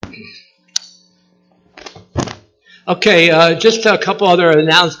Okay, just a couple other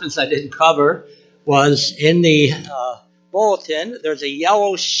announcements I didn't cover was in the bulletin. There's a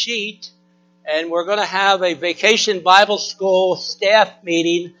yellow sheet, and we're going to have a Vacation Bible School staff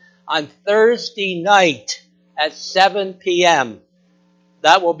meeting on Thursday night at 7 p.m.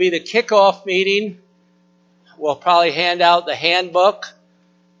 That will be the kickoff meeting. We'll probably hand out the handbook,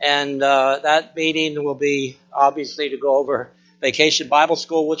 and that meeting will be obviously to go over Vacation Bible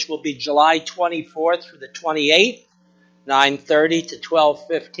School, which will be July 24th through the 28th. 9:30 to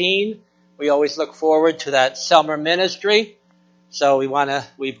 12:15. We always look forward to that summer ministry. So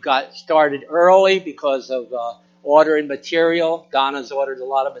we've got started early because of ordering material. Donna's ordered a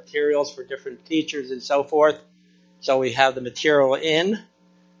lot of materials for different teachers and so forth. So we have the material in.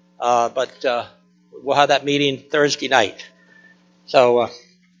 But we'll have that meeting Thursday night. So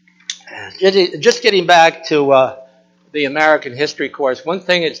just getting back to the American history course, one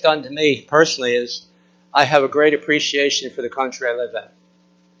thing it's done to me personally is I have a great appreciation for the country I live in.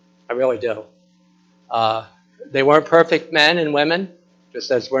 I really do. They weren't perfect men and women,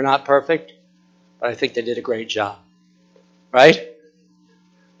 just as we're not perfect, but I think they did a great job. Right?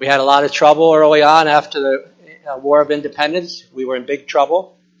 We had a lot of trouble early on after the War of Independence. We were in big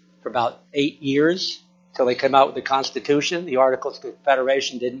trouble for about 8 years until they came out with the Constitution. The Articles of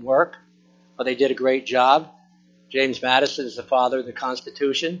Confederation didn't work, but they did a great job. James Madison is the father of the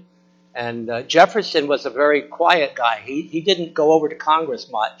Constitution. And Jefferson was a very quiet guy. He didn't go over to Congress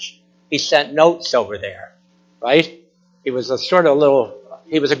much. He sent notes over there, right? He was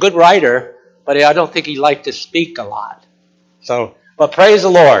he was a good writer, but I don't think he liked to speak a lot. But praise the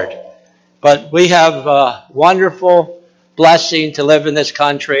Lord. But we have a wonderful blessing to live in this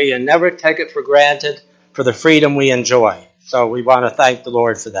country and never take it for granted for the freedom we enjoy. So we want to thank the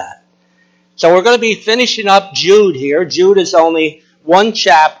Lord for that. So we're going to be finishing up Jude here. Jude is only one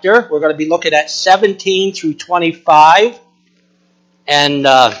chapter. We're going to be looking at 17 through 25. And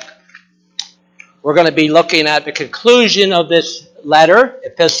we're going to be looking at the conclusion of this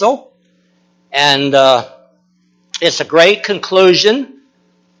epistle. And it's a great conclusion.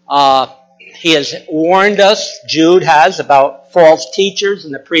 He has warned us, Jude has, about false teachers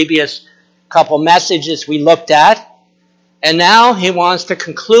in the previous couple messages we looked at. And now he wants to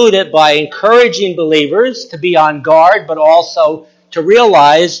conclude it by encouraging believers to be on guard, but also to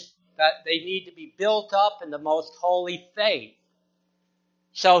realize that they need to be built up in the most holy faith.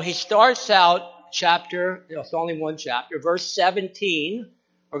 So he starts out it's only one chapter, verse 17.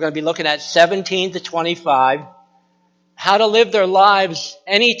 We're going to be looking at 17 to 25. How to live their lives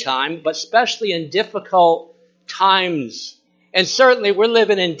anytime, but especially in difficult times. And certainly we're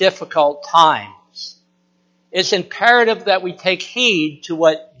living in difficult times. It's imperative that we take heed to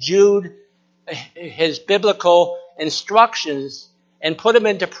what Jude, his biblical instructions, and put them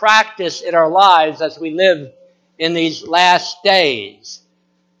into practice in our lives as we live in these last days.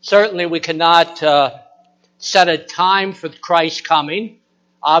 Certainly we cannot set a time for Christ's coming.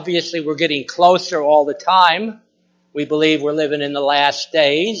 Obviously we're getting closer all the time. We believe we're living in the last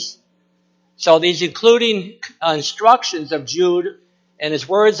days. So these including instructions of Jude and his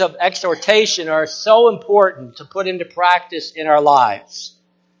words of exhortation are so important to put into practice in our lives.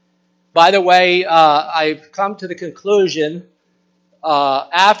 By the way, I've come to the conclusion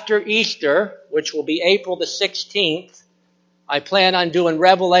after Easter, which will be April the 16th, I plan on doing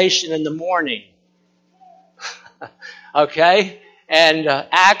Revelation in the morning. Okay? And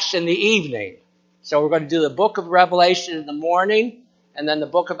Acts in the evening. So we're going to do the book of Revelation in the morning and then the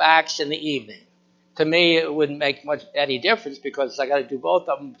book of Acts in the evening. To me, it wouldn't make any difference because I got to do both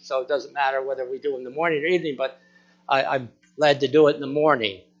of them, so it doesn't matter whether we do them in the morning or evening, but I'm led to do it in the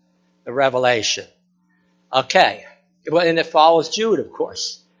morning, the Revelation. Okay. And it follows Jude, of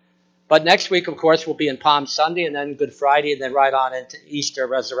course. But next week, of course, we'll be in Palm Sunday and then Good Friday and then right on into Easter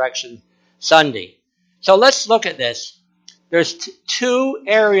Resurrection Sunday. So let's look at this. There's two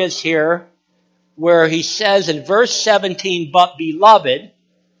areas here where he says in verse 17, but beloved,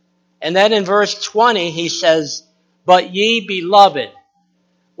 and then in verse 20 he says, but ye beloved.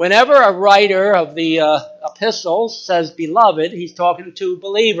 Whenever a writer of the epistles says beloved, he's talking to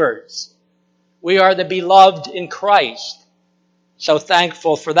believers. We are the beloved in Christ. So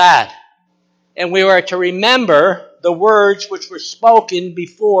thankful for that. And we are to remember the words which were spoken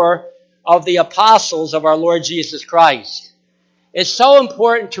before of the apostles of our Lord Jesus Christ. It's so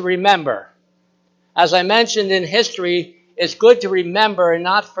important to remember. As I mentioned in history, it's good to remember and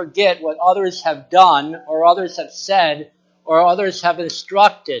not forget what others have done or others have said or others have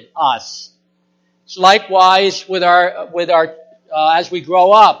instructed us. It's likewise with our as we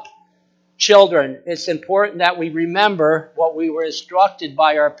grow up, children, it's important that we remember what we were instructed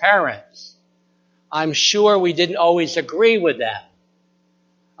by our parents. I'm sure we didn't always agree with them.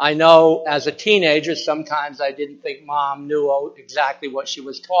 I know as a teenager, sometimes I didn't think Mom knew exactly what she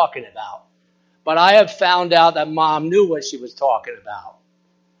was talking about. But I have found out that Mom knew what she was talking about.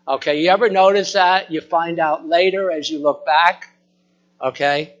 Okay, you ever notice that? You find out later as you look back.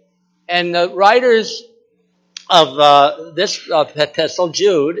 Okay? And the writers of this epistle,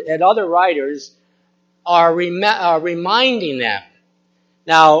 Jude, and other writers are reminding them.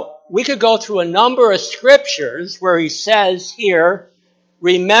 Now, we could go through a number of scriptures where he says here,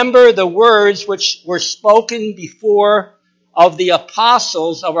 remember the words which were spoken before of the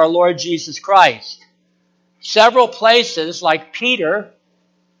apostles of our Lord Jesus Christ. Several places, like Peter,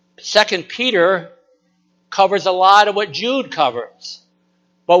 2 Peter covers a lot of what Jude covers.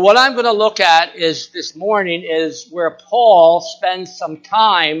 But what I'm going to look at is this morning is where Paul spends some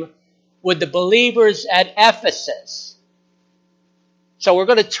time with the believers at Ephesus. So we're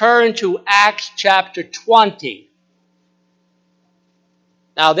going to turn to Acts chapter 20.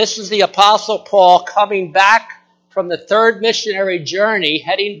 Now this is the Apostle Paul coming back from the third missionary journey,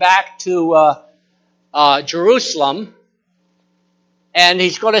 heading back to Jerusalem. And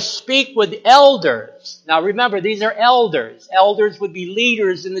he's going to speak with elders. Now remember, these are elders. Elders would be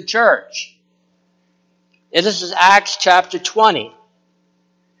leaders in the church. And this is Acts chapter 20.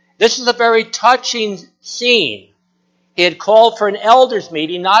 This is a very touching scene. He had called for an elders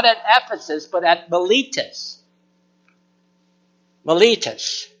meeting, not at Ephesus, but at Miletus.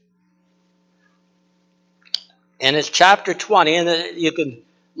 Miletus. And it's chapter 20, and you can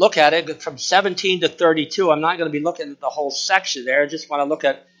look at it from 17 to 32. I'm not going to be looking at the whole section there. I just want to look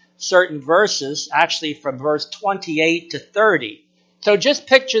at certain verses, actually from verse 28 to 30. So just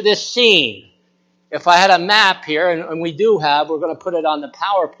picture this scene. If I had a map here, and we do have, we're going to put it on the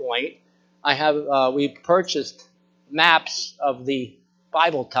PowerPoint. We purchased maps of the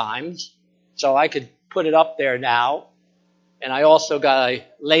Bible times, so I could put it up there now. And I also got a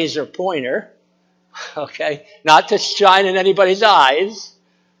laser pointer, okay? Not to shine in anybody's eyes,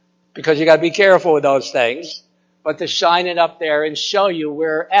 because you got to be careful with those things, but to shine it up there and show you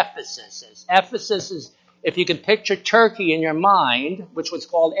where Ephesus is. Ephesus is, if you can picture Turkey in your mind, which was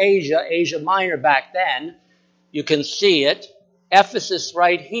called Asia Minor back then, you can see it. Ephesus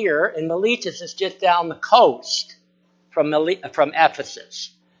right here, and Miletus is just down the coast from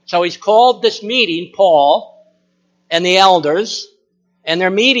Ephesus. So he's called this meeting, Paul and the elders, and they're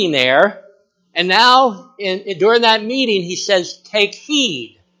meeting there. And now, during that meeting, he says, take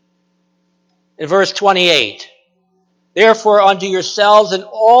heed. In verse 28, therefore unto yourselves and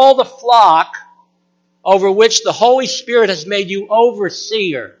all the flock over which the Holy Spirit has made you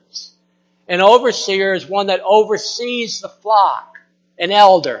overseers. An overseer is one that oversees the flock, an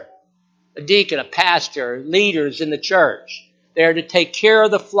elder, a deacon, a pastor, leaders in the church. They're to take care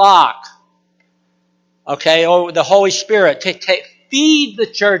of the flock. Okay, or the Holy Spirit, feed the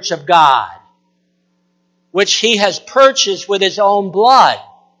church of God, which he has purchased with his own blood.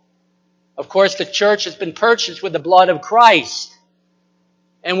 Of course, the church has been purchased with the blood of Christ.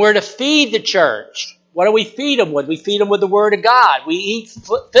 And we're to feed the church. What do we feed them with? We feed them with the Word of God. We eat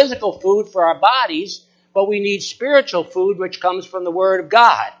physical food for our bodies, but we need spiritual food which comes from the Word of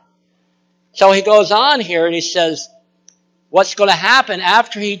God. So he goes on here and he says, what's going to happen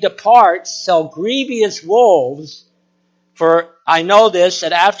after he departs shall grievous wolves, for I know this,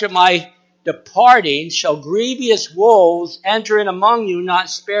 that after my departing shall grievous wolves enter in among you, not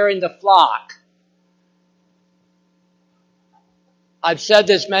sparing the flock. I've said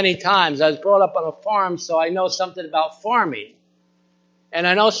this many times. I was brought up on a farm, so I know something about farming. And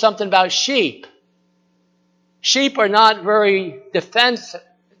I know something about sheep. Sheep are not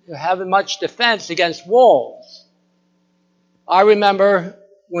having much defense against wolves. I remember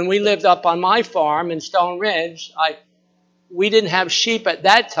when we lived up on my farm in Stone Ridge, we didn't have sheep at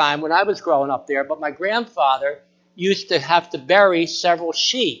that time when I was growing up there, but my grandfather used to have to bury several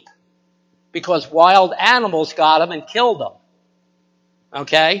sheep because wild animals got them and killed them.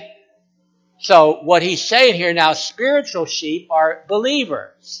 Okay? So what he's saying here now, spiritual sheep are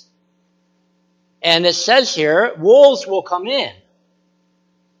believers. And it says here, wolves will come in.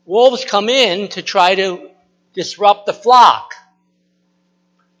 Wolves come in to try to disrupt the flock.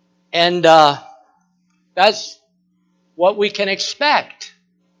 And that's what we can expect.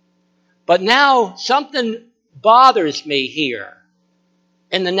 But now something bothers me here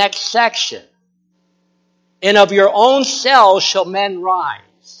in the next section. And of your own selves shall men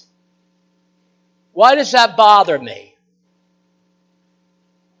rise. Why does that bother me?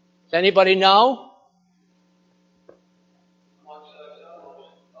 Does anybody know?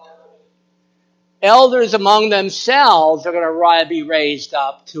 Elders among themselves are going to be raised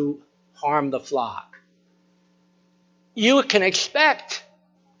up to harm the flock. You can expect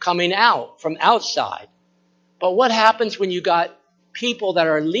coming out from outside. But what happens when you got people that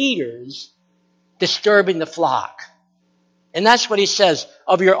are leaders disturbing the flock? And that's what he says.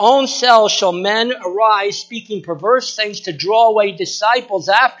 Of your own selves shall men arise, speaking perverse things to draw away disciples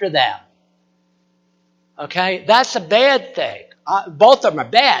after them. Okay? That's a bad thing. Both of them are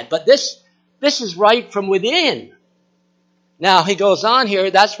bad, but this is right from within. Now, he goes on here.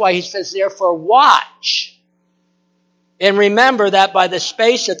 That's why he says, therefore, watch. And remember that by the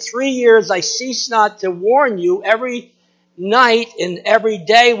space of 3 years I cease not to warn you every night and every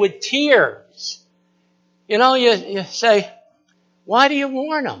day with tears. You know, you say, why do you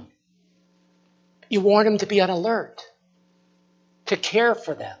warn them? You warn them to be on alert, to care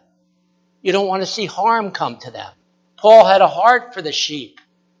for them. You don't want to see harm come to them. Paul had a heart for the sheep.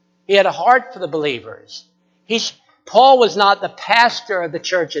 He had a heart for the believers. Paul was not the pastor of the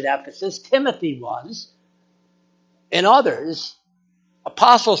church at Ephesus. Timothy was. And others,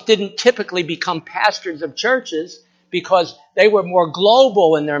 apostles didn't typically become pastors of churches because they were more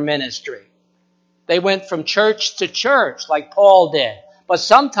global in their ministry. They went from church to church like Paul did. But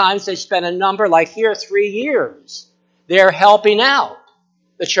sometimes they spent a number, like here, 3 years. They're helping out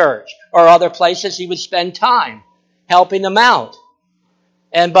the church. Or other places he would spend time helping them out.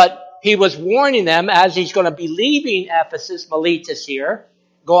 But he was warning them as he's going to be leaving Ephesus, Miletus here,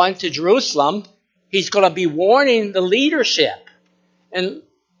 going to Jerusalem. He's going to be warning the leadership. And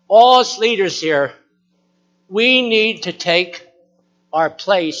all us leaders here, we need to take our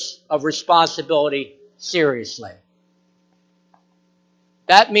place of responsibility seriously.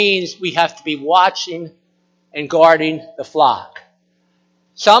 That means we have to be watching and guarding the flock.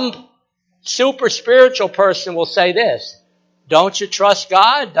 Some super spiritual person will say this, don't you trust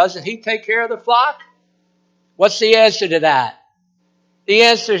God? Doesn't he take care of the flock? What's the answer to that? The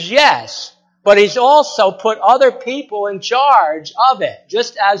answer is yes. But he's also put other people in charge of it.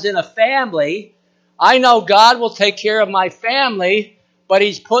 Just as in a family, I know God will take care of my family, but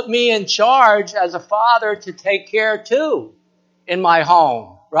he's put me in charge as a father to take care too in my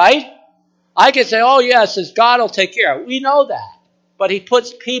home, right? I can say, oh yes, God will take care of it. We know that. But he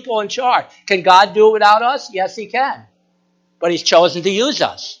puts people in charge. Can God do it without us? Yes, he can. But he's chosen to use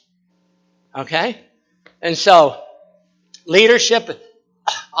us. Okay? And so, leadership,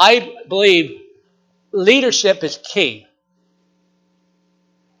 I believe leadership is key.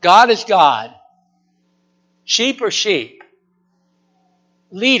 God is God. Sheep are sheep.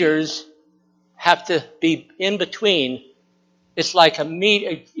 Leaders have to be in between. It's like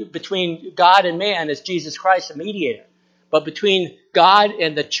between God and man is Jesus Christ, a mediator. But between God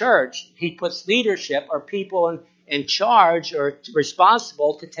and the church, he puts leadership or people in charge or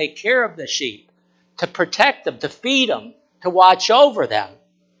responsible to take care of the sheep, to protect them, to feed them, to watch over them.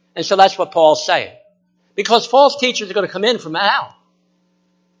 And so that's what Paul's saying. Because false teachers are going to come in from out.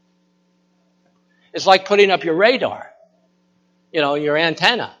 It's like putting up your radar, your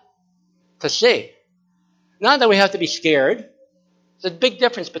antenna to see. Not that we have to be scared. There's a big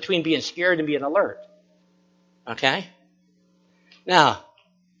difference between being scared and being alert. Okay? Now,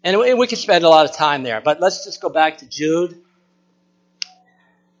 and we could spend a lot of time there, but let's just go back to Jude.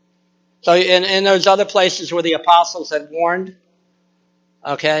 So, and there's other places where the apostles had warned.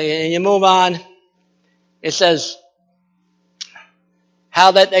 Okay, and you move on. It says,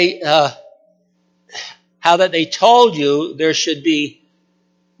 how that they told you there should be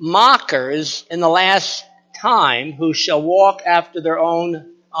mockers in the last time who shall walk after their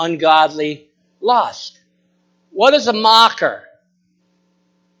own ungodly lust. What is a mocker?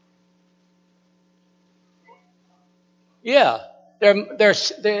 Yeah,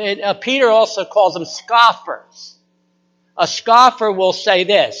 Peter also calls them scoffers. A scoffer will say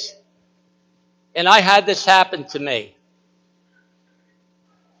this, and I had this happen to me.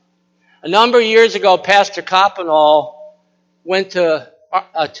 A number of years ago, Pastor Coppenall went to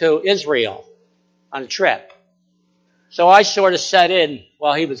Israel on a trip. So I sort of set in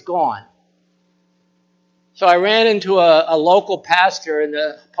while he was gone. So I ran into a local pastor in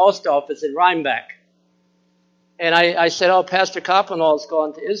the post office in Rhinebeck. And I said, oh, Pastor Coppenall is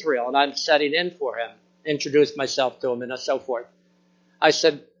going to Israel, and I'm setting in for him. Introduced myself to him and so forth. I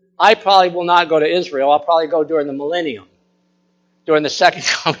said, I probably will not go to Israel. I'll probably go during the millennium, during the second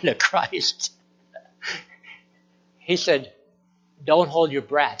coming of Christ. He said, don't hold your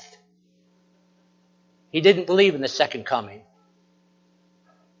breath. He didn't believe in the second coming.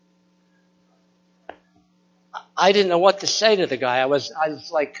 I didn't know what to say to the guy. I was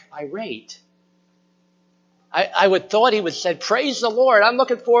like irate. I would thought he would say, praise the Lord. I'm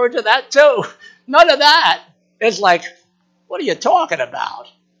looking forward to that too. None of that. It's like, what are you talking about?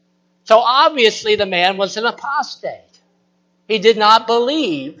 So obviously the man was an apostate. He did not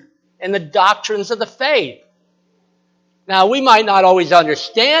believe in the doctrines of the faith. Now, we might not always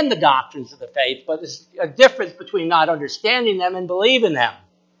understand the doctrines of the faith, but there's a difference between not understanding them and believing them.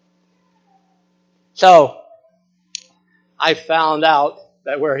 So, I found out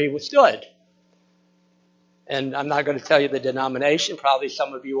that where he stood. And I'm not going to tell you the denomination. Probably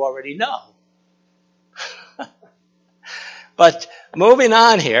some of you already know. But moving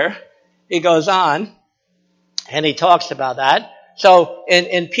on here, he goes on, and he talks about that. So,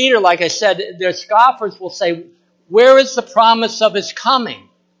 in Peter, like I said, their scoffers will say, where is the promise of his coming?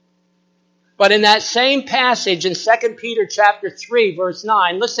 But in that same passage in 2 Peter chapter 3, verse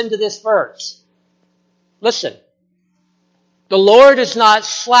 9, listen to this verse. Listen. The Lord is not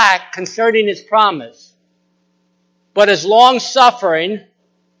slack concerning his promise, but is long-suffering.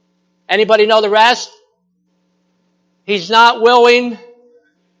 Anybody know the rest? He's not willing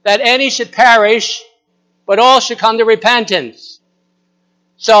that any should perish, but all should come to repentance.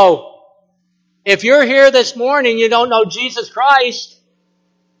 So, if you're here this morning, you don't know Jesus Christ,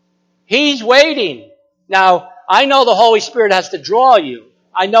 he's waiting. Now, I know the Holy Spirit has to draw you.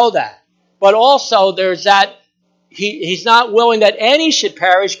 I know that. But also there's that, he's not willing that any should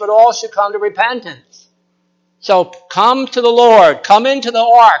perish, but all should come to repentance. So come to the Lord. Come into the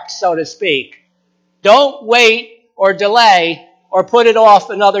ark, so to speak. Don't wait or delay or put it off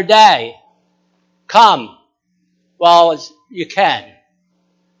another day. Come while you can.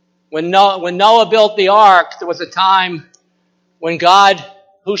 When Noah built the ark, there was a time when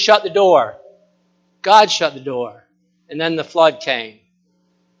who shut the door? God shut the door. And then the flood came.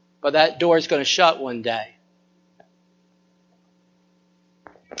 But that door is going to shut one day.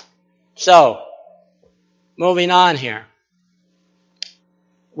 So, moving on here.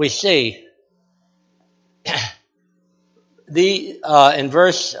 We see in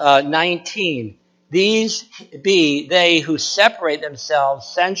verse 19, these be they who separate themselves,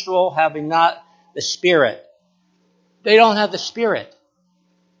 sensual, having not the Spirit. They don't have the Spirit.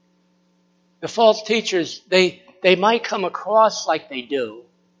 The false teachers, they might come across like they do.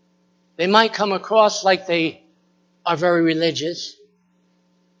 They might come across like they are very religious.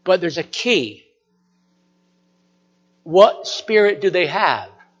 But there's a key. What spirit do they have?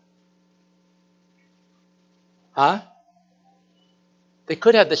 Huh? They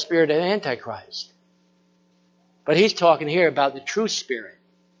could have the spirit of Antichrist. But he's talking here about the true Spirit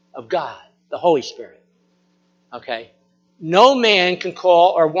of God, the Holy Spirit. Okay? No man can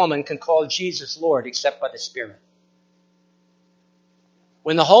call or woman can call Jesus Lord except by the Spirit.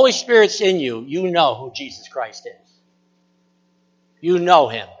 When the Holy Spirit's in you, you know who Jesus Christ is. You know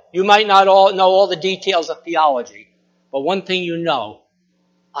him. You might not know all the details of theology, but one thing you know,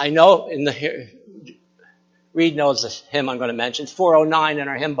 I know Reed knows this hymn I'm going to mention. It's 409 in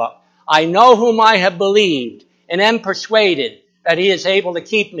our hymn book. I know whom I have believed and am persuaded that he is able to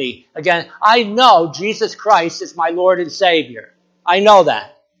keep me. Again, I know Jesus Christ is my Lord and Savior. I know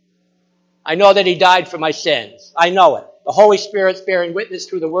that. I know that he died for my sins. I know it. The Holy Spirit's bearing witness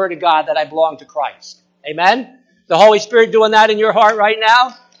through the Word of God that I belong to Christ. Amen? The Holy Spirit doing that in your heart right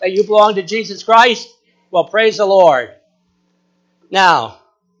now? That you belong to Jesus Christ? Well, praise the Lord. Now,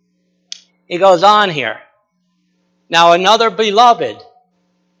 he goes on here. Now another beloved.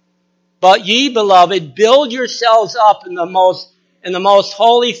 But ye, beloved, build yourselves up in the most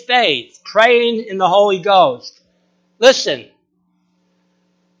holy faith, praying in the Holy Ghost. Listen,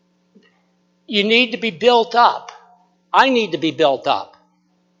 you need to be built up. I need to be built up.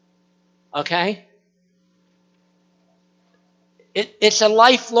 Okay? It's a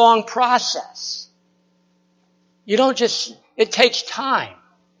lifelong process. It takes time.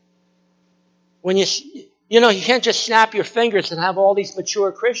 When you can't just snap your fingers and have all these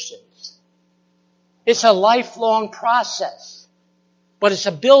mature Christians. It's a lifelong process. But it's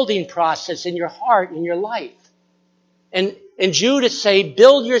a building process in your heart, in your life. And Jude say,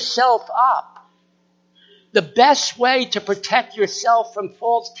 build yourself up. The best way to protect yourself from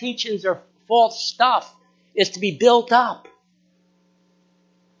false teachings or false stuff is to be built up.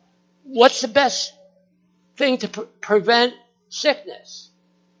 What's the best thing to prevent sickness?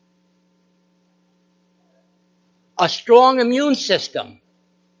 A strong immune system.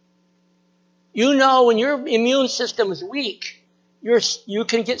 You know, when your immune system is weak, you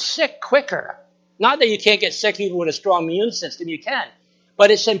can get sick quicker. Not that you can't get sick even with a strong immune system, you can.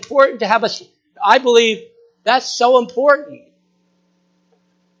 But it's important to have I believe that's so important.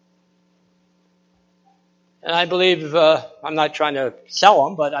 And I believe, I'm not trying to sell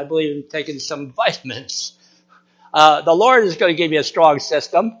them, but I believe in taking some vitamins. The Lord is going to give you a strong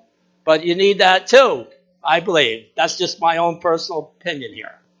system, but you need that too, I believe. That's just my own personal opinion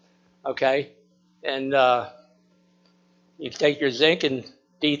here. Okay? And you take your zinc and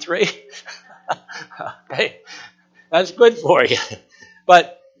D3. Okay? That's good for you.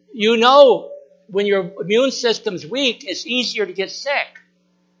 But you know, when your immune system's weak, it's easier to get sick.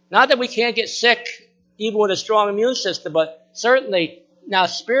 Not that we can't get sick even with a strong immune system, but certainly, now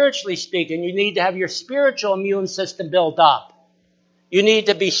spiritually speaking, you need to have your spiritual immune system built up. You need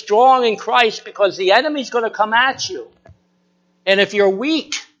to be strong in Christ because the enemy's going to come at you. And if you're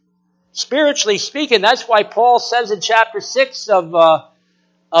weak, spiritually speaking, that's why Paul says in chapter 6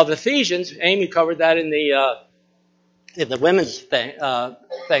 of Ephesians, Amy covered that in the women's thing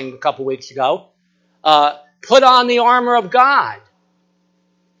a couple weeks ago, put on the armor of God.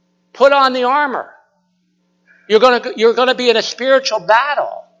 Put on the armor. You're going to be in a spiritual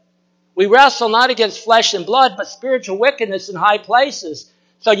battle. We wrestle not against flesh and blood, but spiritual wickedness in high places.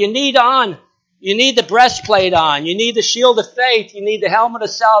 So you need the breastplate on. You need the shield of faith. You need the helmet of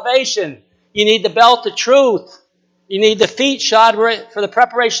salvation. You need the belt of truth. You need the feet shod for the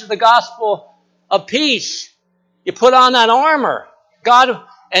preparation of the gospel of peace. You put on that armor. God,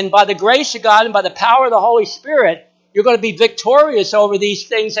 and by the grace of God and by the power of the Holy Spirit, you're going to be victorious over these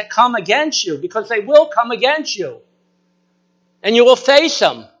things that come against you, because they will come against you. And you will face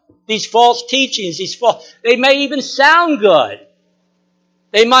them. These false teachings, they may even sound good.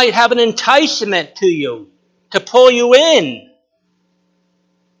 They might have an enticement to you, to pull you in.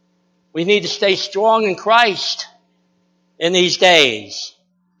 We need to stay strong in Christ in these days.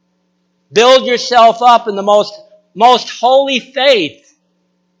 Build yourself up in the most holy faith.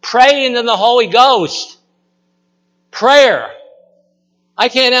 Praying in the Holy Ghost. Prayer. I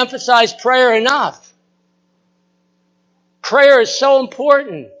can't emphasize prayer enough. Prayer is so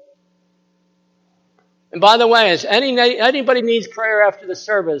important. And by the way, if anybody needs prayer after the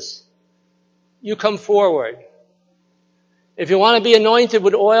service, you come forward. If you want to be anointed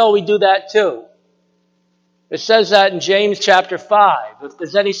with oil, we do that too. It says that in James chapter 5. If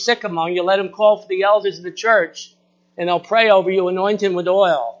there's any sick among you, let him call for the elders of the church, and they'll pray over you, anoint him with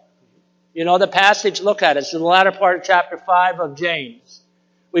oil. You know the passage? Look at it. It's in the latter part of chapter 5 of James.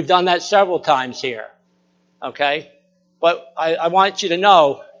 We've done that several times here. Okay? But I want you to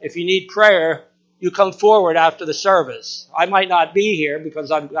know, if you need prayer, you come forward after the service. I might not be here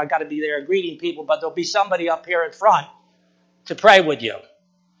because I've got to be there greeting people, but there'll be somebody up here in front to pray with you.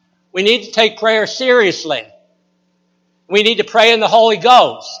 We need to take prayer seriously. We need to pray in the Holy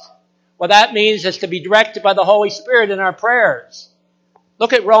Ghost. What that means is to be directed by the Holy Spirit in our prayers.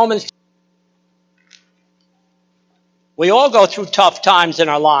 Look at Romans. We all go through tough times in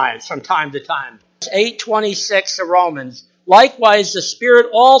our lives from time to time. 8:26 of Romans. Likewise, the Spirit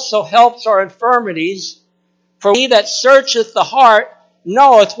also helps our infirmities. For he that searcheth the heart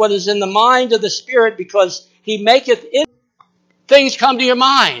knoweth what is in the mind of the Spirit, because he maketh it. Things come to your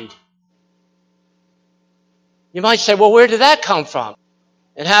mind. You might say, well, where did that come from?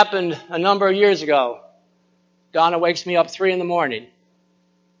 It happened a number of years ago. Donna wakes me up 3 a.m.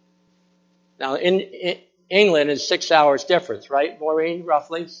 Now, in England, it's 6 hours difference, right, Maureen,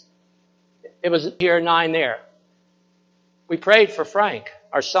 roughly? It was here, 9 there. We prayed for Frank,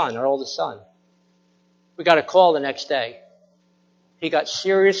 our son, our oldest son. We got a call the next day. He got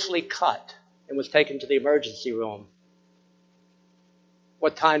seriously cut and was taken to the emergency room.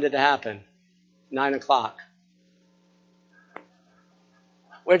 What time did it happen? 9 o'clock.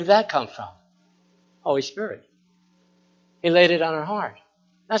 Where did that come from? Holy Spirit. He laid it on our heart.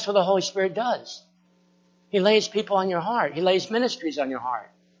 That's what the Holy Spirit does. He lays people on your heart. He lays ministries on your heart.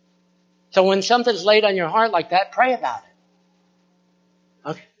 So when something's laid on your heart like that, pray about it.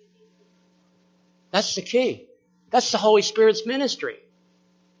 Okay? That's the key. That's the Holy Spirit's ministry.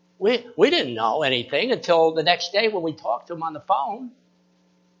 We didn't know anything until the next day when we talked to him on the phone.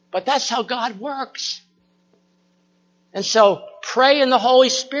 But that's how God works. And so pray in the Holy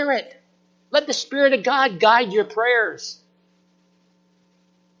Spirit. Let the Spirit of God guide your prayers.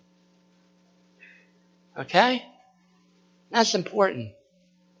 Okay? That's important.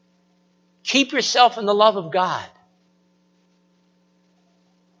 Keep yourself in the love of God.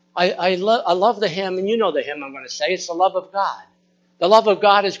 I love the hymn, and you know the hymn I'm going to say. It's the love of God. The love of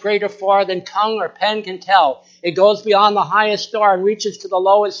God is greater far than tongue or pen can tell. It goes beyond the highest star and reaches to the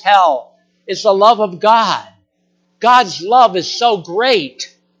lowest hell. It's the love of God. God's love is so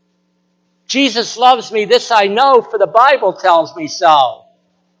great. Jesus loves me, this I know, for the Bible tells me so.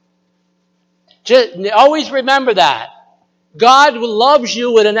 Just always remember that. God loves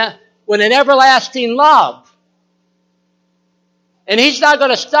you with an everlasting love. And he's not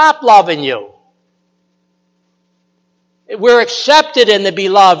going to stop loving you. We're accepted in the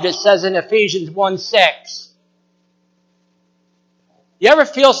beloved, it says in Ephesians 1:6. You ever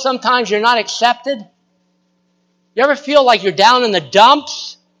feel sometimes you're not accepted? You ever feel like you're down in the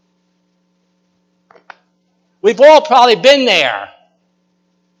dumps? We've all probably been there.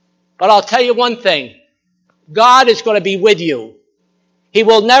 But I'll tell you one thing. God is going to be with you. He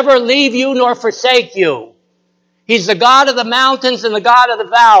will never leave you nor forsake you. He's the God of the mountains and the God of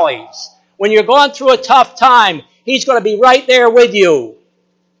the valleys. When you're going through a tough time, He's going to be right there with you.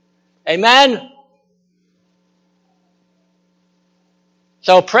 Amen?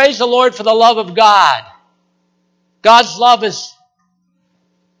 So praise the Lord for the love of God. God's love is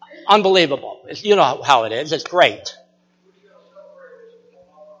unbelievable. You know how it is. It's great.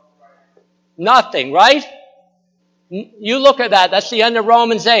 Nothing, right? You look at that. That's the end of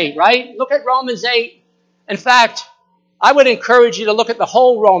Romans 8, right? Look at Romans 8. In fact, I would encourage you to look at the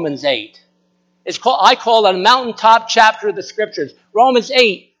whole Romans 8. I call it a mountaintop chapter of the Scriptures. Romans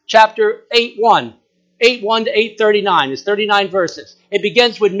 8, chapter 8:1. 8:1 to 8:39. There's 39 verses. It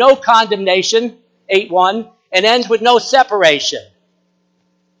begins with no condemnation, 8:1, and ends with no separation.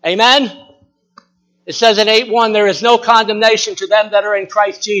 Amen? It says in 8:1, there is no condemnation to them that are in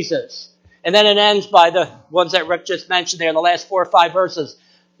Christ Jesus. And then it ends by the ones that Rick just mentioned there in the last 4 or 5 verses.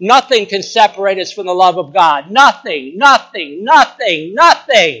 Nothing can separate us from the love of God. Nothing, nothing, nothing,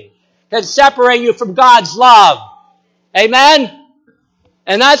 nothing can separate you from God's love. Amen?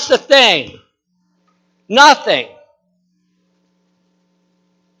 And that's the thing. Nothing.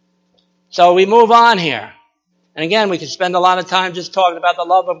 So we move on here. And again, we could spend a lot of time just talking about the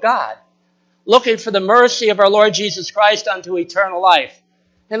love of God. Looking for the mercy of our Lord Jesus Christ unto eternal life.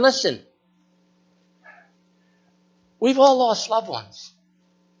 And listen, we've all lost loved ones.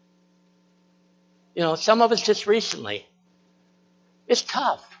 You know, some of us just recently. It's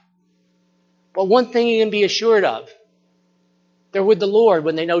tough. But one thing you can be assured of, they're with the Lord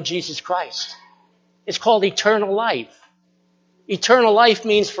when they know Jesus Christ. It's called eternal life. Eternal life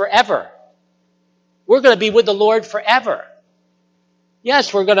means forever. We're going to be with the Lord forever.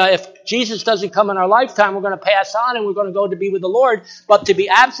 Yes, if Jesus doesn't come in our lifetime, we're going to pass on and we're going to go to be with the Lord. But to be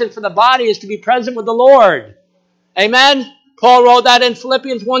absent from the body is to be present with the Lord. Amen? Paul wrote that in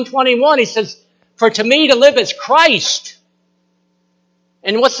Philippians 1:21. He says, for to me to live is Christ.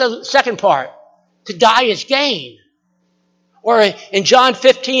 And what's the second part? To die is gain. Or in John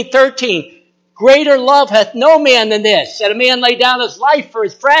 15:13, greater love hath no man than this, that a man lay down his life for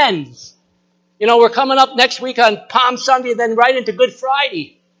his friends. You know, we're coming up next week on Palm Sunday, then right into Good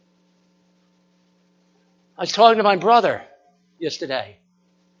Friday. I was talking to my brother yesterday.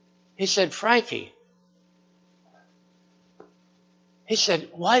 He said, Frankie, he said,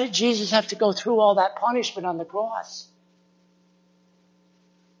 why did Jesus have to go through all that punishment on the cross?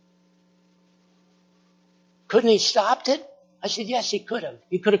 Couldn't he stopped it? I said, yes, he could have.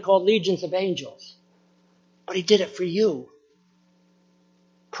 He could have called legions of angels. But he did it for you.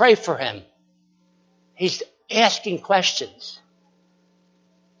 Pray for him. He's asking questions.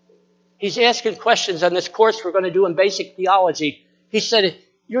 He's asking questions on this course we're going to do in basic theology. He said,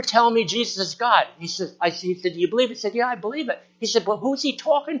 you're telling me Jesus is God. He said, do you believe it? He said, yeah, I believe it. He said, well, who's he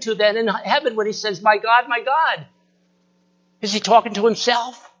talking to then in heaven when he says, my God, my God? Is he talking to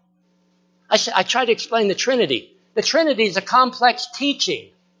himself? I tried to explain the Trinity. The Trinity is a complex teaching.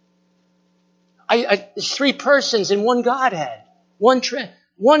 It's 3 persons in one Godhead.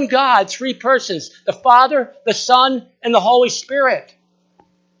 One God, 3 persons. The Father, the Son, and the Holy Spirit.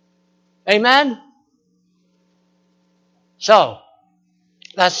 Amen? So,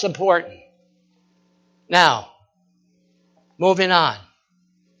 that's important. Now, moving on.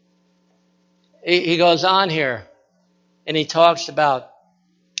 He goes on here, and he talks about,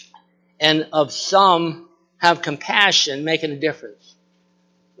 and of some have compassion, making a difference.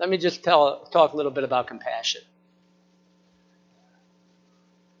 Let me just talk a little bit about compassion.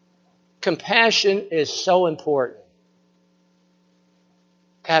 Compassion is so important.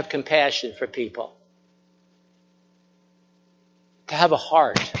 To have compassion for people. To have a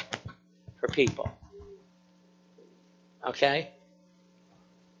heart for people. Okay?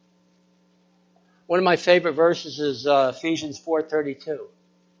 One of my favorite verses is Ephesians 4:32.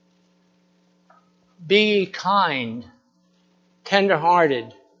 Be ye kind,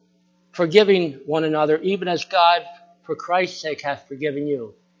 tender-hearted, forgiving one another, even as God, for Christ's sake, hath forgiven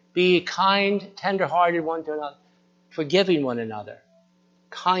you. Be ye kind, tender-hearted one to another, forgiving one another.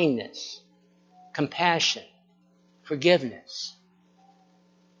 Kindness, compassion, forgiveness.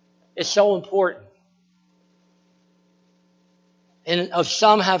 It's so important. And of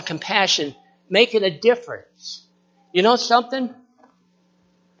some have compassion, making a difference. You know something?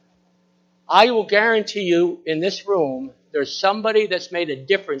 I will guarantee you in this room, there's somebody that's made a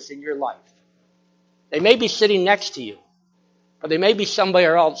difference in your life. They may be sitting next to you. But they may be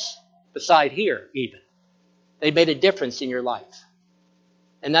somewhere else beside here even. They made a difference in your life.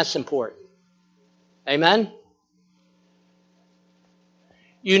 And that's important. Amen?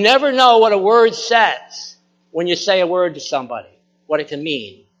 You never know what a word says when you say a word to somebody, what it can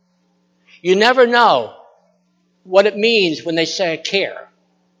mean. You never know what it means when they say I care.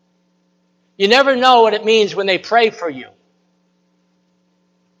 You never know what it means when they pray for you.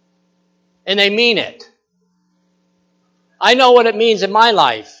 And they mean it. I know what it means in my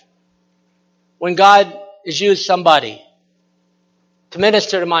life when God has used somebody to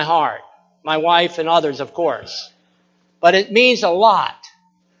minister to my heart, my wife and others, of course. But it means a lot.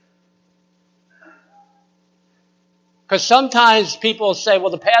 Because sometimes people say, well,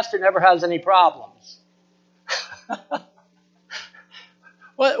 the pastor never has any problems.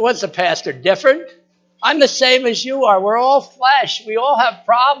 What's the pastor different? I'm the same as you are. We're all flesh. We all have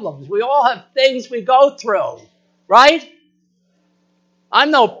problems. We all have things we go through. Right?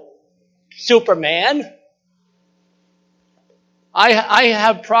 I'm no Superman. I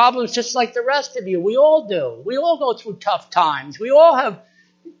have problems just like the rest of you. We all do. We all go through tough times. We all have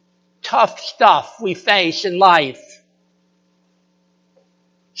tough stuff we face in life.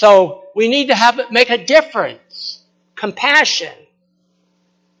 So we need to make a difference. Compassion.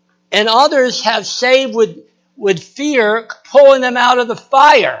 And others have saved with fear, pulling them out of the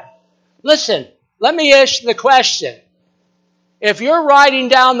fire. Listen, let me ask you the question. If you're riding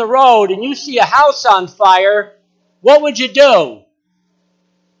down the road and you see a house on fire, what would you do?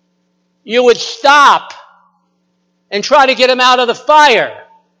 You would stop and try to get them out of the fire,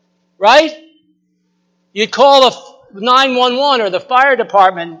 right? You'd call the 911 or the fire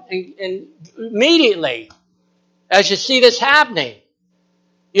department and immediately, as you see this happening,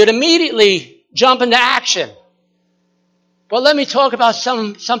 you'd immediately jump into action. But let me talk about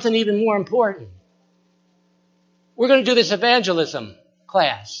something even more important. We're going to do this evangelism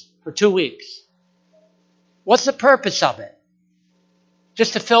class for 2 weeks. What's the purpose of it?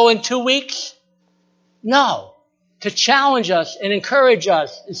 Just to fill in 2 weeks? No. To challenge us and encourage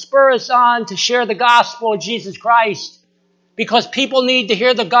us and spur us on to share the gospel of Jesus Christ. Because people need to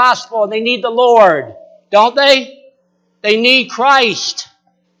hear the gospel and they need the Lord. Don't they? They need Christ.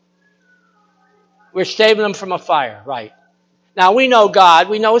 We're saving them from a fire, right? Now we know God,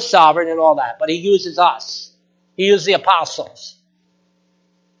 we know He's sovereign and all that, but He uses us. He used the apostles.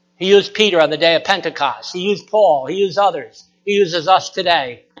 He used Peter on the day of Pentecost. He used Paul. He used others. He uses us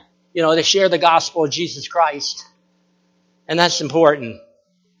today, to share the gospel of Jesus Christ. And that's important.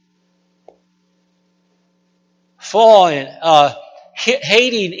 Falling,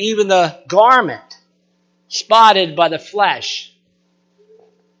 hating even the garment spotted by the flesh.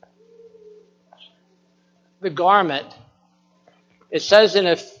 The garment, it says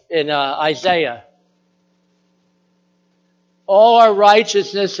in Isaiah, all our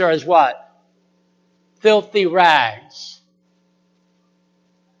righteousness are as what? Filthy rags.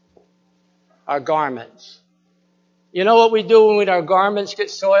 Our garments. You know what we do when our garments get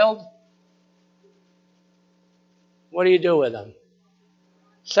soiled? What do you do with them?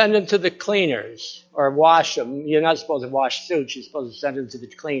 Send them to the cleaners or wash them. You're not supposed to wash suits. You're supposed to send them to the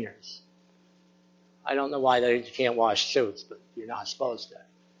cleaners. I don't know why they can't wash suits, but you're not supposed to.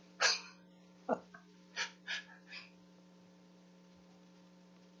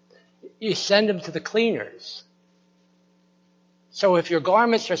 You send them to the cleaners. So if your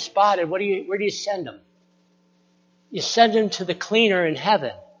garments are spotted, where do you send them? You send them to the cleaner in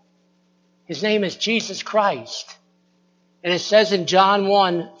heaven. His name is Jesus Christ. And it says in 1 John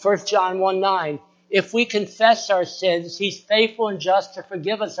 1:9, if we confess our sins, He's faithful and just to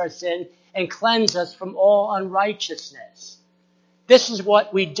forgive us our sin and cleanse us from all unrighteousness. This is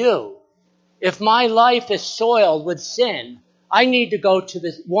what we do. If my life is soiled with sin, I need to go to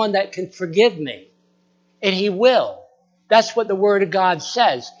the one that can forgive me. And He will. That's what the Word of God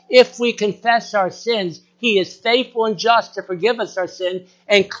says. If we confess our sins, He is faithful and just to forgive us our sin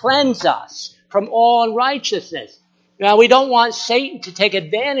and cleanse us from all unrighteousness. Now, we don't want Satan to take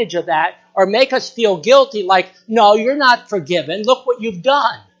advantage of that or make us feel guilty like, no, you're not forgiven. Look what you've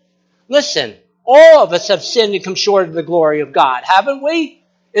done. Listen, all of us have sinned and come short of the glory of God, haven't we?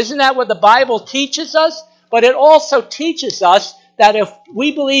 Isn't that what the Bible teaches us? But it also teaches us that if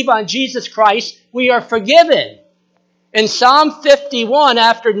we believe on Jesus Christ, we are forgiven. In Psalm 51,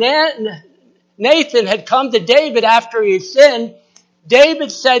 after Nathan had come to David after he had sinned,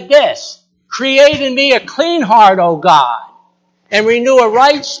 David said this, create in me a clean heart, O God, and renew a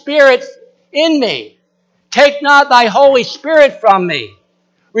right spirit in me. Take not thy Holy Spirit from me.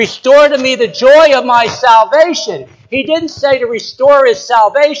 Restore to me the joy of my salvation. He didn't say to restore his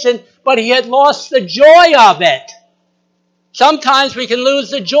salvation, but he had lost the joy of it. Sometimes we can lose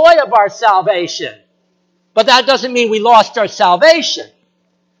the joy of our salvation. But that doesn't mean we lost our salvation.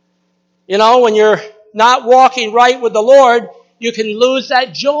 You know, when you're not walking right with the Lord, you can lose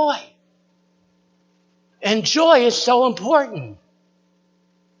that joy. And joy is so important.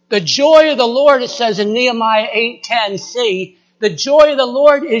 The joy of the Lord, it says in Nehemiah 8:10c, the joy of the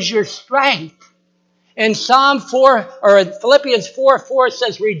Lord is your strength. In Philippians 4:4 it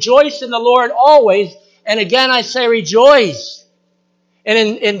says, rejoice in the Lord always. And again I say rejoice.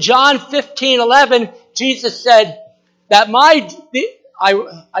 And in John 15:11, Jesus said that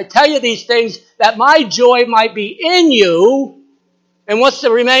I tell you these things that my joy might be in you. And what's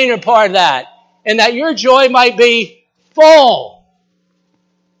the remaining part of that? And that your joy might be full,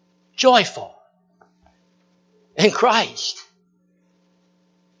 joyful in Christ.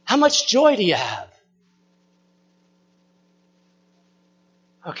 How much joy do you have?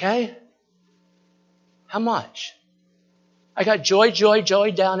 Okay? How much? I got joy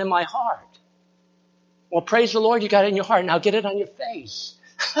down in my heart. Well, praise the Lord, you got it in your heart. Now get it on your face.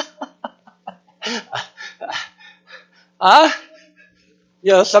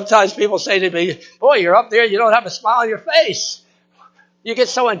 You know, sometimes people say to me, boy, you're up there, you don't have a smile on your face. You get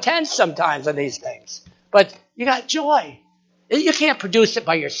so intense sometimes on these things. But you got joy. You can't produce it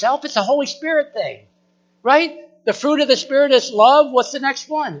by yourself. It's a Holy Spirit thing. Right? The fruit of the Spirit is love. What's the next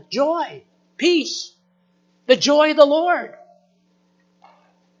one? Joy. Peace. The joy of the Lord.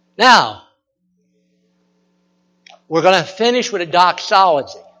 Now, we're going to finish with a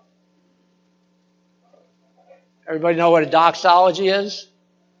doxology. Everybody know what a doxology is?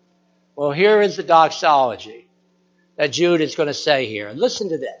 Well, here is the doxology that Jude is going to say here. And listen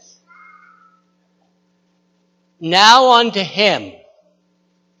to this. Now unto him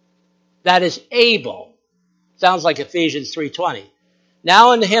that is able, sounds like Ephesians 3:20.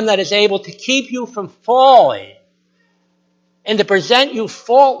 Now unto him that is able to keep you from falling and to present you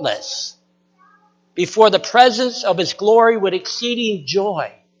faultless before the presence of his glory with exceeding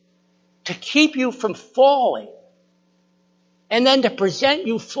joy. To keep you from falling and then to present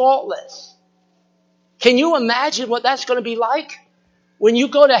you faultless. Can you imagine what that's going to be like? When you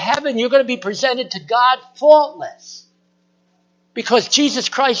go to heaven, you're going to be presented to God faultless. Because Jesus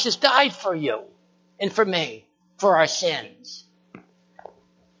Christ has died for you and for me, for our sins.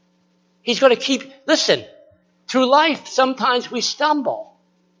 He's going to keep, listen, through life, sometimes we stumble.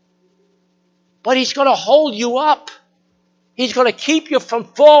 But he's going to hold you up. He's going to keep you from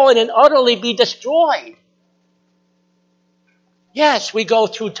falling and utterly be destroyed. Yes, we go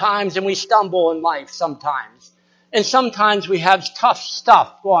through times and we stumble in life sometimes. And sometimes we have tough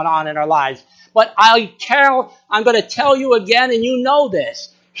stuff going on in our lives. But I'm going to tell you again, and you know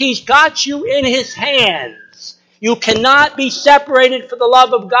this. He's got you in his hands. You cannot be separated from the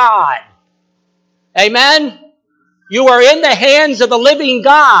love of God. Amen? You are in the hands of the living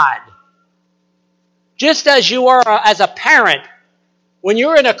God. Just as you are as a parent. When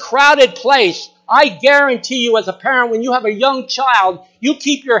you're in a crowded place, I guarantee you as a parent, when you have a young child, you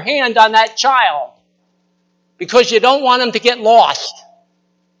keep your hand on that child. Because you don't want him to get lost.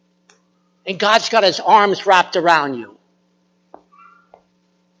 And God's got his arms wrapped around you.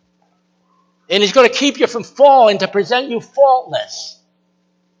 And he's going to keep you from falling to present you faultless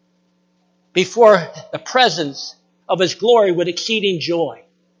before the presence of his glory with exceeding joy.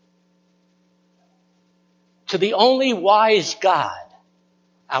 To the only wise God,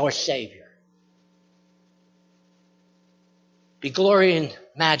 our Savior, be glory and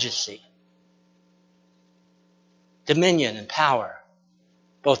majesty, dominion and power,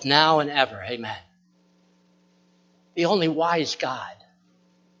 both now and ever. Amen. The only wise God.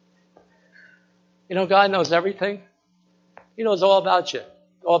 You know, God knows everything. He knows all about you,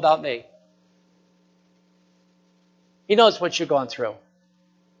 all about me. He knows what you're going through.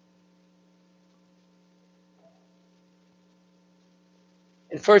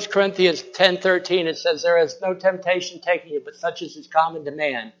 In 1 Corinthians 10:13, it says, there is no temptation taking you, but such as is common to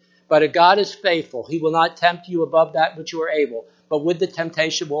man. But if God is faithful, he will not tempt you above that which you are able, but with the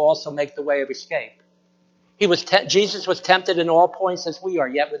temptation will also make the way of escape. Jesus was tempted in all points as we are,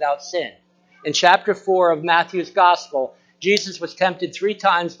 yet without sin. In chapter 4 of Matthew's Gospel, Jesus was tempted 3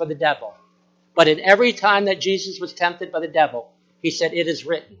 times by the devil. But in every time that Jesus was tempted by the devil, he said, it is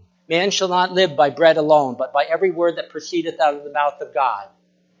written, man shall not live by bread alone, but by every word that proceedeth out of the mouth of God.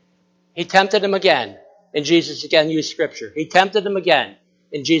 He tempted him again, and Jesus again used Scripture. He tempted him again,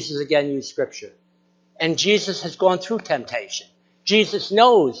 and Jesus again used Scripture. And Jesus has gone through temptation. Jesus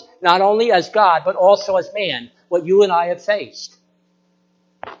knows, not only as God, but also as man, what you and I have faced.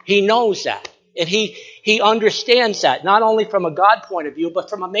 He knows that. And he understands that, not only from a God point of view, but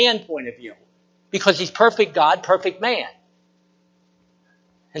from a man point of view. Because he's perfect God, perfect man.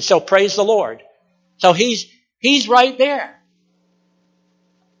 And so praise the Lord. So he's right there.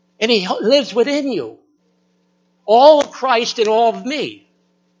 And he lives within you. All of Christ and all of me.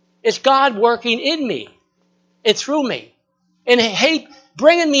 It's God working in me and through me. And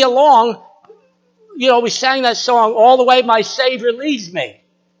bringing me along. You know, we sang that song, All the Way My Savior Leads Me.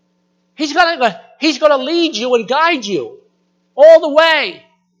 He's going to lead you and guide you all the way.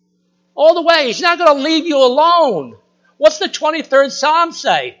 All the way. He's not going to leave you alone. What's the 23rd Psalm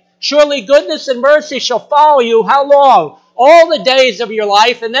say? Surely goodness and mercy shall follow you. How long? All the days of your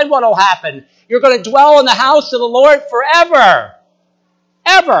life. And then what will happen? You're going to dwell in the house of the Lord forever.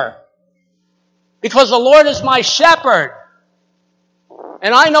 Ever. Because the Lord is my shepherd.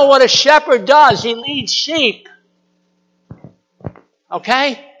 And I know what a shepherd does. He leads sheep.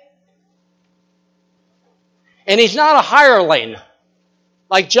 Okay? And he's not a hireling.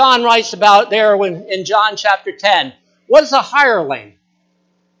 Like John writes about there in John chapter 10. What is a hireling?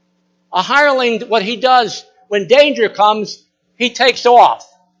 A hireling, what he does when danger comes, he takes off.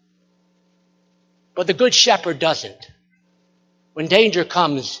 But the good shepherd doesn't. When danger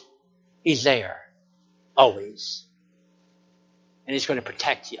comes, he's there. Always. And he's going to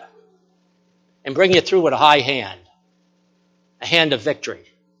protect you. And bring you through with a high hand. A hand of victory.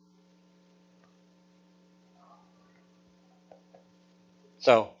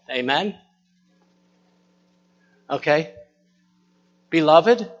 So, amen? Okay.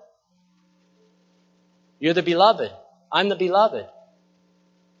 Beloved? You're the beloved. I'm the beloved.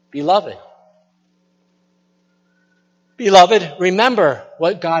 Beloved. Beloved, remember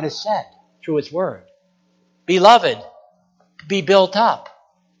what God has said through His Word. Beloved, be built up.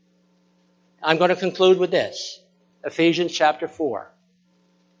 I'm going to conclude with this. Ephesians chapter 4.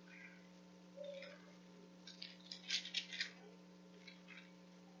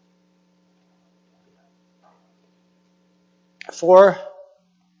 Ephesians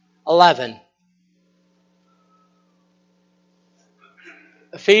 4:11.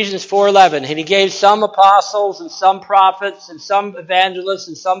 Ephesians 4:11. And he gave some apostles and some prophets and some evangelists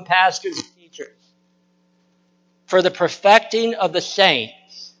and some pastors and teachers for the perfecting of the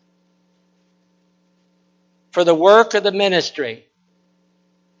saints, for the work of the ministry,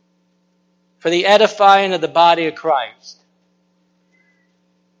 for the edifying of the body of Christ.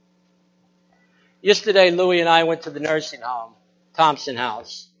 Yesterday, Louie and I went to the nursing home, Thompson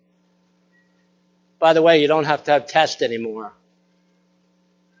House. By the way, you don't have to have tests anymore.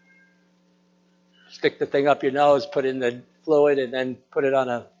 Stick the thing up your nose, put in the fluid, and then put it on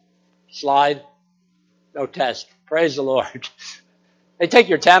a slide. No test. Praise the Lord. They take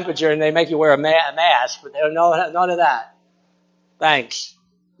your temperature and they make you wear a mask, but they don't know none of that. Thanks,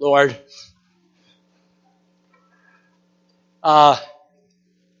 Lord. There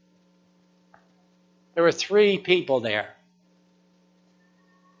were 3 people there.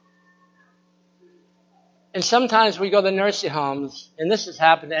 And sometimes we go to nursing homes, and this has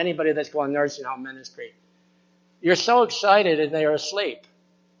happened to anybody that's going to nursing home ministry. You're so excited and they are asleep.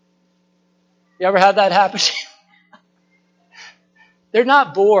 You ever had that happen? They're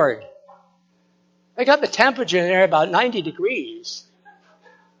not bored. They got the temperature in there about 90 degrees.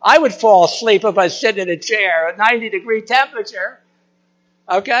 I would fall asleep if I was sitting in a chair at 90-degree temperature.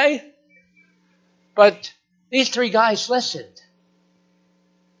 Okay? But these 3 guys listened.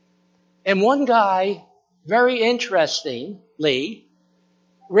 And one guy, very interestingly,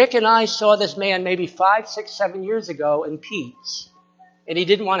 Rick and I saw this man maybe 5, 6, 7 years ago in Pete's. And he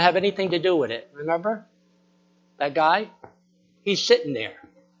didn't want to have anything to do with it. Remember? That guy? He's sitting there,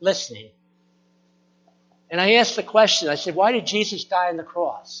 listening. And I asked the question, I said, why did Jesus die on the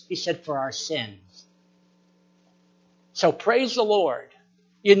cross? He said, for our sins. So praise the Lord.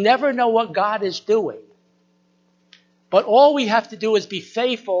 You never know what God is doing. But all we have to do is be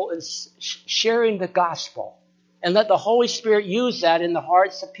faithful in sharing the gospel. And let the Holy Spirit use that in the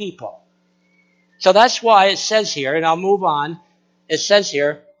hearts of people. So that's why it says here, and I'll move on. It says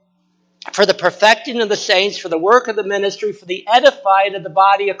here, for the perfecting of the saints, for the work of the ministry, for the edifying of the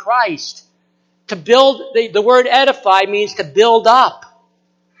body of Christ. To build, the word edify means to build up.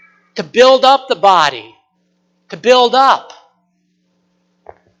 To build up the body. To build up.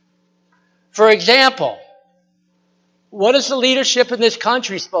 For example, what is the leadership in this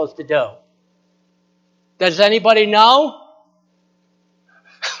country supposed to do? Does anybody know?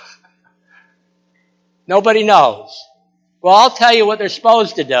 Nobody knows. Well, I'll tell you what they're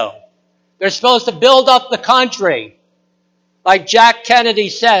supposed to do. They're supposed to build up the country. Like Jack Kennedy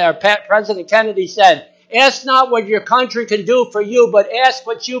said, or President Kennedy said, ask not what your country can do for you, but ask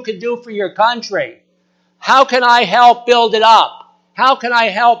what you can do for your country. How can I help build it up? How can I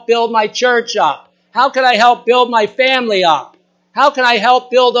help build my church up? How can I help build my family up? How can I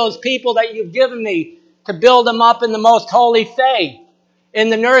help build those people that you've given me to build them up in the most holy faith, in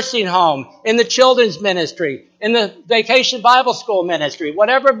the nursing home, in the children's ministry, in the vacation Bible school ministry,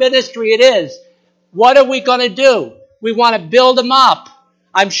 whatever ministry it is? What are we going to do? We want to build them up.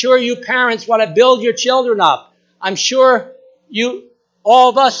 I'm sure you parents want to build your children up. I'm sure all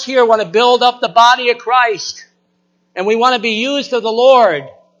of us here want to build up the body of Christ. And we want to be used of the Lord.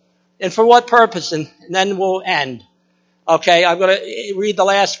 And for what purpose? And then we'll end. Okay, I'm going to read the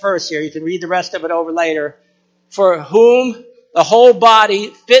last verse here. You can read the rest of it over later. For whom the whole body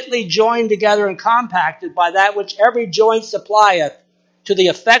fitly joined together and compacted by that which every joint supplieth, to the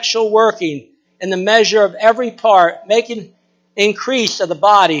effectual working in the measure of every part, making increase of the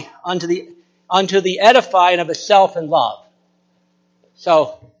body unto the edifying of itself in love.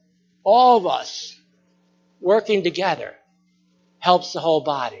 So, all of us working together helps the whole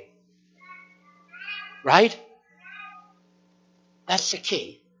body. Right? That's the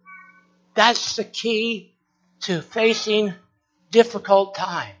key. That's the key to facing difficult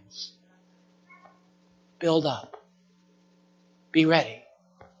times. Build up. Be ready,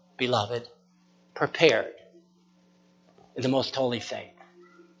 beloved, prepared in the most holy faith.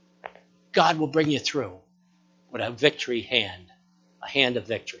 God will bring you through with a victory hand, a hand of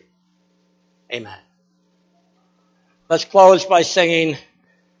victory. Amen. Let's close by singing,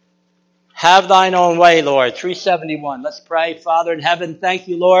 Have Thine Own Way, Lord, 371. Let's pray. Father in heaven, thank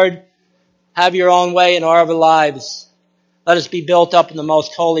you, Lord. Have your own way in all of our lives. Let us be built up in the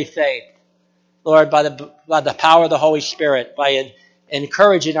most holy faith. Lord, by the power of the Holy Spirit, by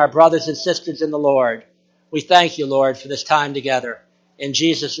encouraging our brothers and sisters in the Lord. We thank you, Lord, for this time together. In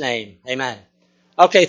Jesus' name, amen. Okay.